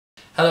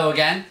Hello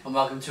again and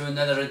welcome to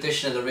another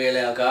edition of the Real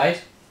Ale Guide.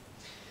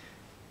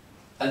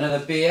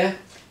 Another beer.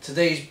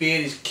 Today's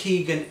beer is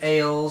Keegan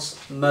Ale's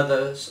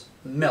Mother's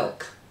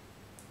Milk.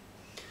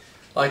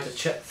 I'd like to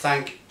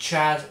thank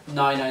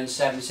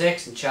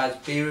Chad9976 and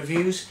Chad's Beer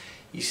Reviews.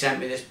 He sent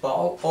me this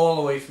bottle all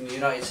the way from the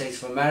United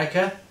States of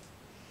America.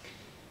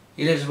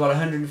 He lives about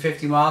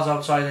 150 miles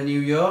outside of New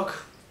York.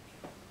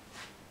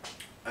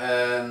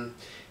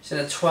 It's in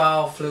a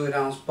 12 fluid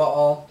ounce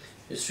bottle.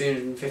 It's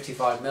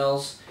 355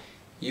 mils.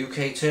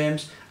 UK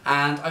terms,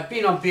 and I've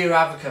been on Beer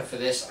Advocate for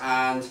this,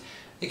 and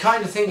they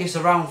kind of think it's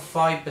around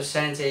 5%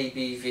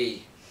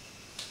 ABV.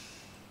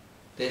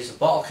 There's a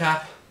bottle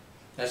cap.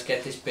 Let's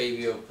get this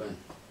baby open.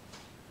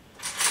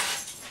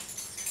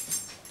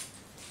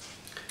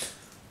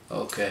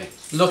 Okay,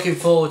 looking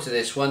forward to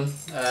this one.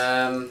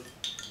 Out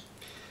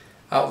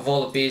of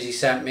all the beers he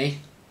sent me,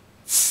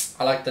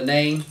 I like the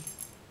name,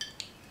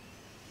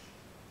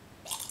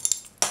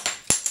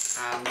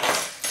 and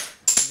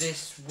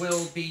this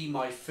will be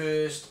my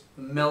first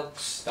milk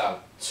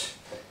stout.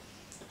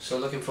 So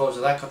looking forward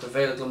to that. Got the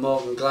Vale of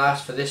Glamorgan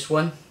glass for this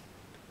one.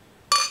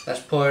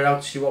 Let's pour it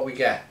out to see what we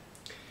get.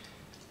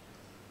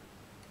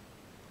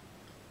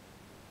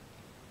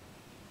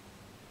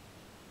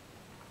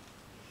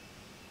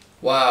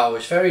 Wow,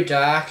 it's very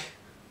dark.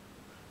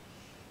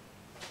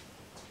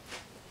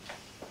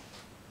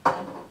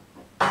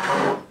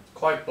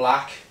 Quite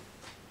black.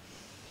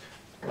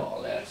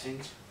 Bottle there, I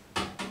think.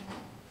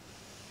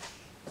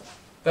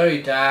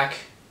 Very dark,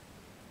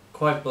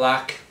 quite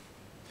black.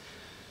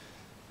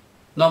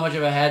 Not much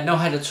of a head, no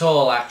head at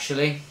all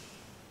actually.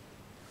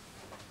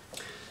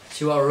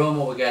 See what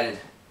aroma we're getting.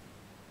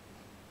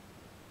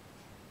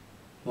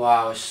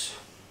 Wow, it's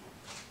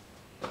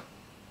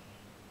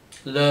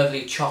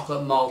lovely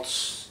chocolate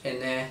malts in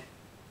there.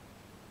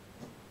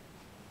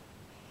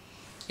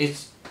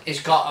 It's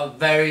got a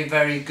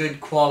very good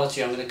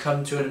quality. I'm going to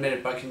come to it in a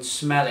minute, but I can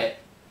smell it.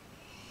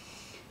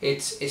 It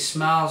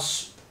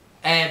smells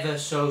ever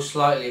so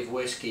slightly of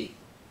whiskey.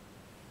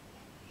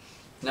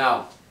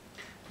 Now,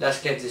 let's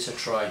give this a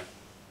try.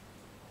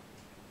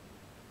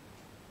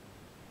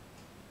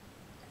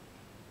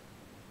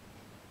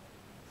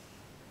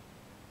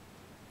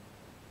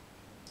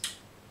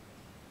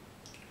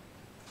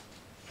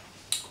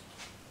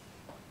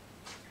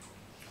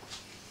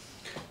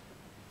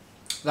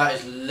 That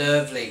is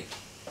lovely.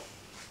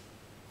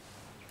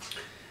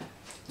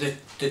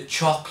 The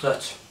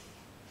chocolate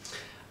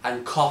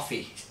and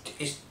coffee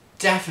is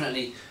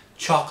definitely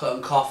chocolate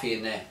and coffee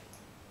in there.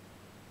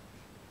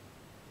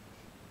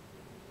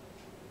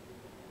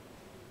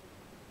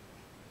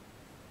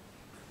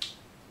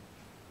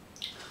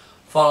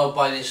 Followed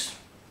by this,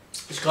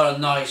 it's got a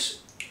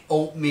nice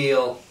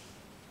oatmeal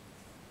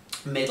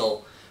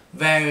middle.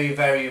 Very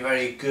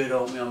good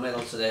oatmeal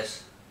middle to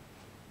this.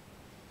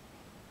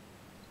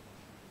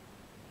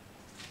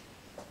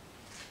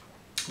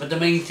 But the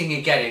main thing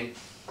you're getting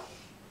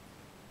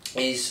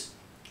is,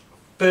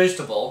 first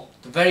of all,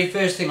 the very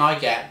first thing I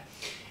get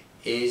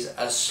is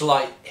a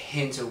slight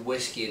hint of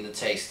whiskey in the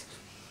taste.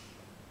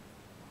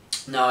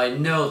 Now I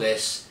know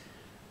this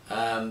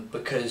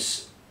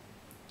because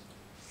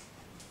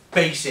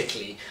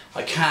basically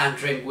I can't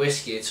drink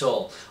whiskey at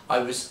all. I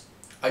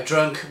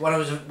drank when I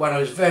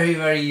was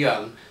very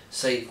young,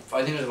 say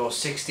I think I was about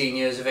 16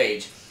 years of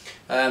age.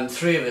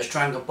 Three of us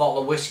drank a bottle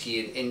of whiskey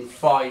in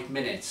 5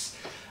 minutes.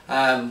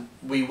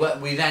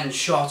 We then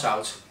shot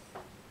out.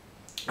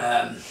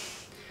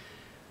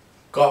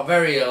 Got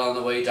very ill on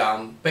the way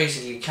down.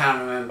 Basically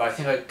can't remember. I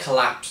think I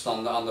collapsed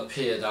on the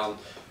pier down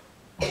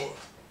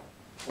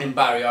in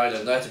Barry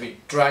Island. I had to be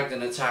dragged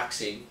in a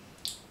taxi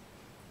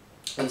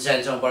and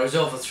sent home. But I was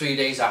ill for 3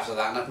 days after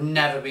that, and I've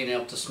never been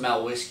able to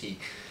smell whiskey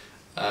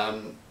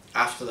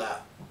after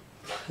that,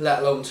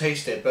 let alone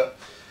taste it. But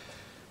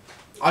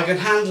I can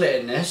handle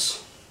it in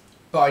this.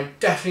 But I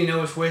definitely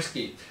know it's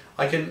whiskey.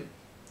 I can.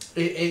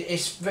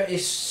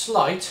 It's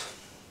slight.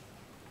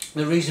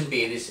 The reason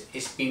being is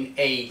it's been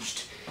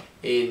aged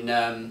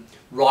in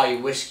Rye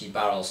Whiskey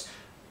barrels.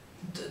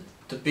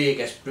 The beer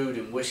gets brewed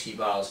in whiskey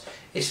barrels.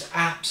 It's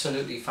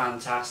absolutely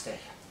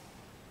fantastic.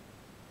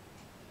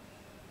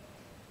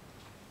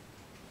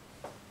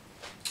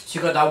 So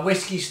you've got that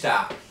whiskey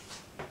start,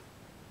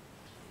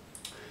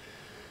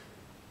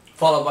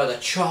 followed by the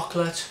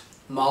chocolate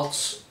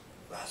malts.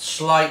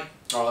 Slight,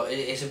 or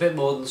it's a bit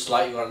more than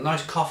slight. You've got a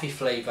nice coffee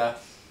flavour,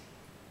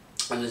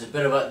 and there's a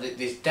bit of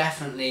there's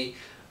definitely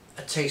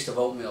a taste of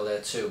oatmeal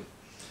there too.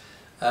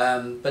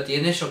 But the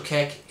initial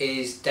kick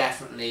is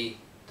definitely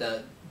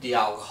the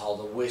alcohol,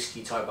 the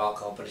whiskey type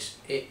alcohol, but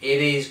it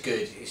is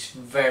good. It's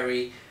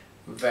very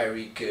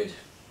good.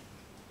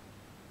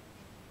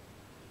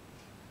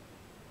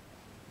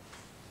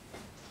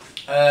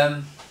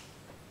 Um,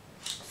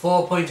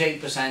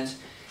 4.8%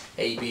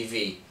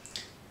 ABV.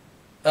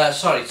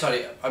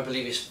 Sorry, I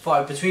believe it's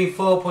between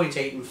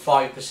 4.8 and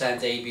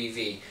 5%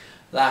 ABV.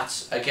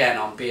 That's again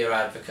on Beer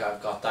Advocate.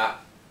 I've got that.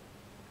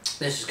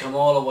 This has come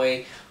all the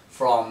way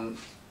from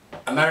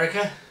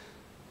America.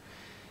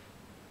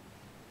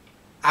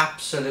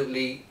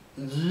 Absolutely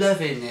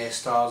loving their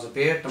styles of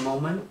beer at the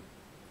moment.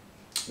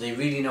 They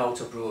really know how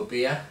to brew a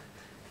beer.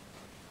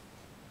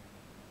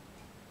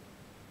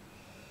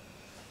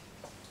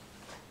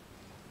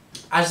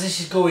 As this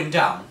is going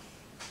down,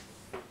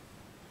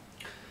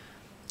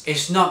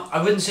 it's not,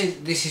 I wouldn't say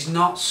this is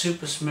not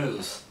super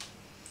smooth.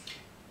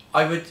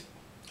 I would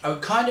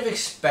kind of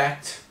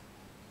expect,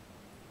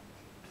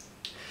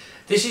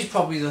 this is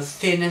probably the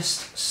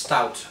thinnest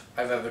stout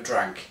I've ever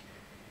drank.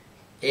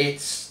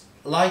 It's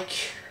like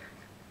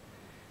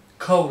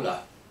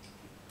cola.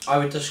 I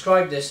would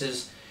describe this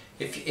as,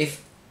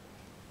 if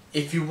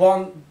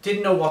you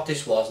didn't know what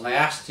this was, and I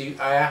asked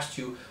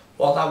you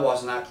what that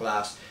was in that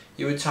glass,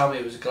 you would tell me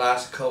it was a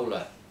glass of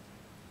cola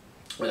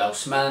without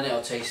smelling it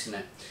or tasting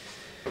it.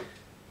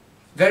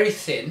 Very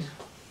thin.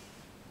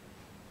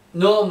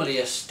 Normally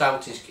a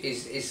stout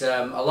is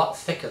a lot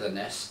thicker than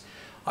this.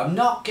 I'm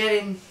not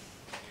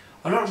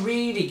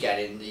really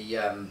getting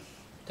the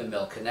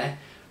milk in there,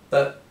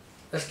 but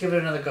let's give it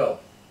another go.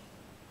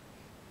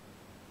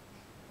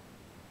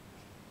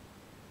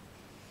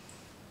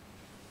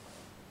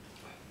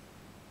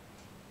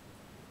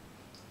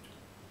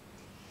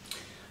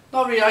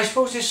 Not really. I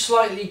suppose it's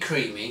slightly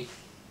creamy.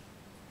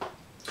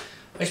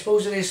 I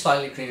suppose it is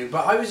slightly creamy,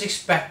 but I was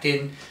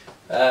expecting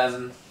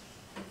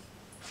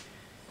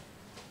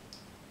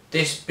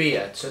this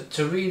beer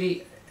to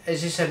really,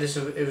 as you said,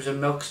 it was a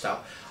milk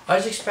stout. I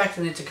was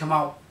expecting it to come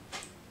out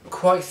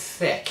quite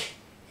thick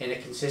in a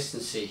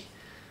consistency.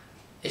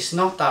 It's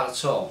not that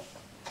at all.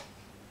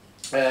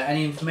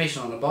 Any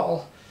information on the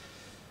bottle?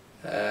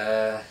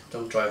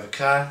 Don't drive a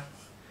car.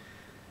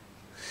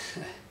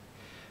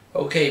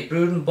 Okay,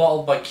 brewed and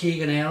bottled by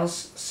Keegan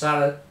Ales,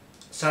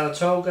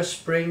 Saratoga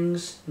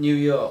Springs, New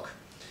York.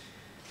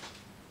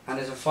 And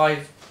there's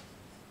a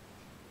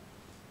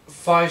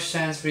 5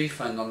 cents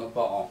refund on the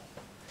bottle.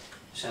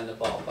 Send the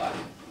bottle back.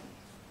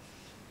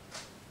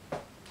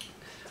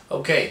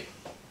 Okay,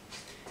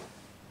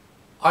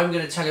 I'm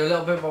going to tell you a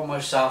little bit about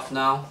myself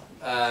now.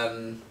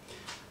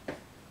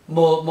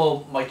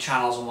 More my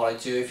channels and what I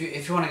do.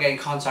 If you want to get in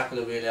contact with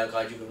the Real Ale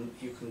Guide,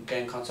 you can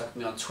get in contact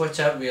with me on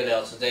Twitter, Real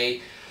Ale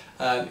Today.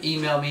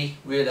 Email me,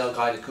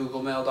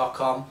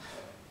 realaleguide@googlemail.com.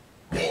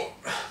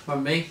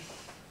 Remember me.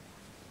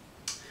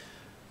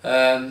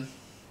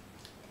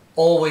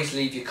 Always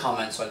leave your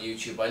comments on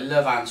YouTube. I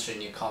love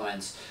answering your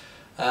comments.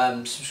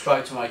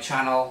 Subscribe to my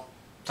channel.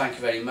 Thank you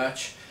very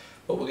much.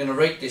 But we're going to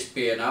rate this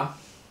beer now.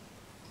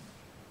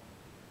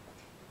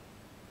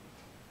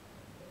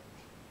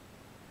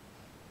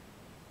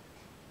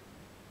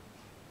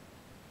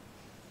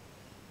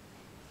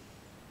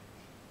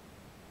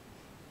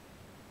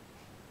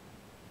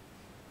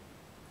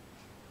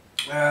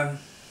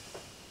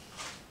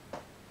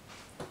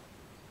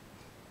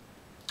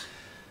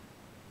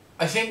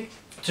 I think,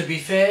 to be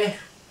fair,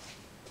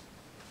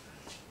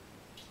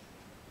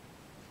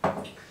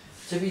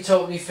 to be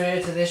totally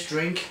fair to this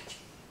drink,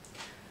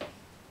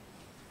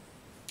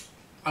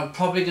 I'm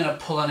probably going to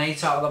pull an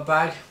 8 out of the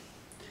bag.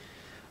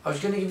 I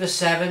was going to give it a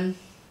 7,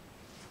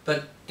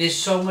 but there's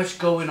so much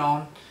going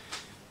on.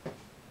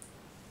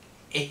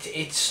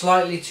 It's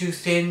slightly too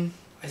thin,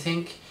 I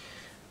think.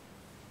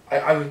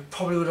 I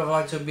probably would have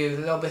liked to be a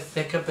little bit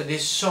thicker, but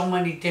there's so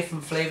many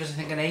different flavours. I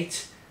think an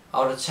 8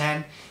 out of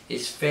 10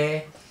 is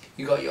fair.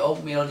 You got your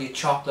oatmeal, your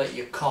chocolate,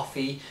 your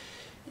coffee.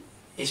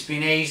 It's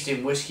been aged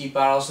in whiskey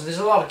barrels, so there's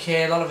a lot of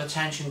care, a lot of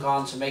attention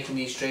gone to making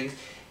these drinks.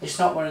 It's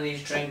not one of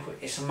these drinks,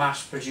 it's a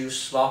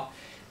mass-produced slop.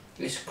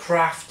 It's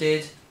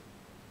crafted.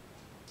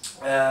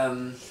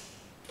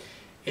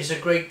 It's a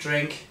great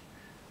drink.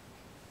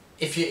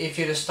 If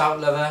you're a stout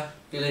lover,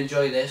 you'll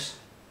enjoy this.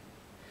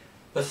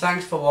 But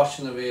thanks for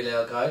watching the Real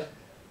Ale Guide.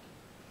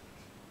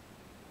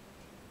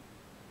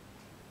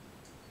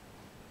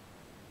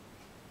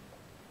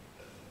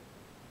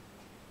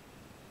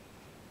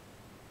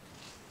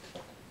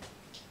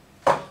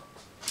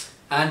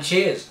 And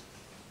cheers.